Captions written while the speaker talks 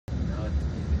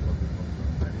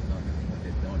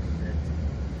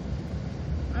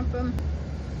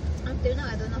until now,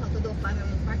 I don't know how to do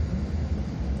parallel parking.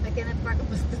 I cannot park on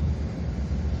the street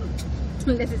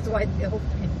unless it's wide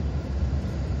open.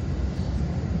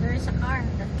 There is a car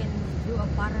that can do a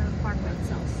parallel park by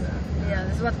itself. Yeah,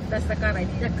 that's the car I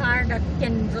need. The car that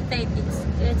can rotate its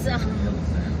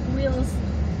wheels.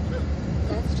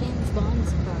 That's James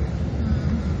Bond's car.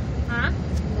 Huh?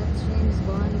 That's James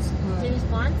Bond's car. James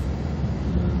Bond?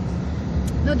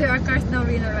 No, there are cars now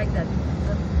really like that.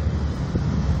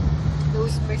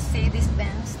 Those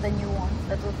Mercedes-Benz, the new one,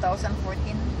 the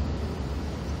 2014,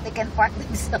 they can park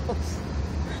themselves.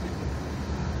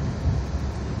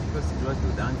 Because it was to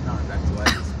downtown, that's why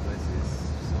this place is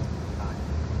so hot.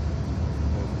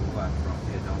 People who are from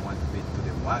here don't want to be to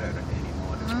the water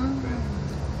anymore.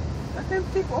 Let them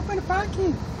take open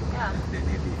parking. Yeah. They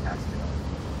need the hospital.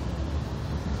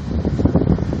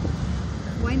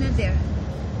 Why not there?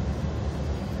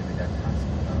 Maybe that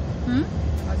hospital.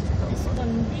 Hospital.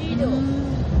 Escondido.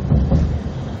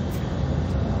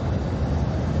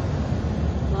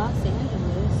 Los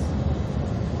Angeles.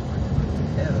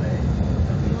 LA.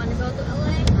 You want to go to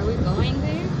LA? Are we going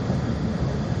there?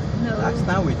 No. Last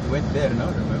time we went there, no?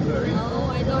 Remember? No,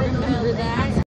 I don't remember that.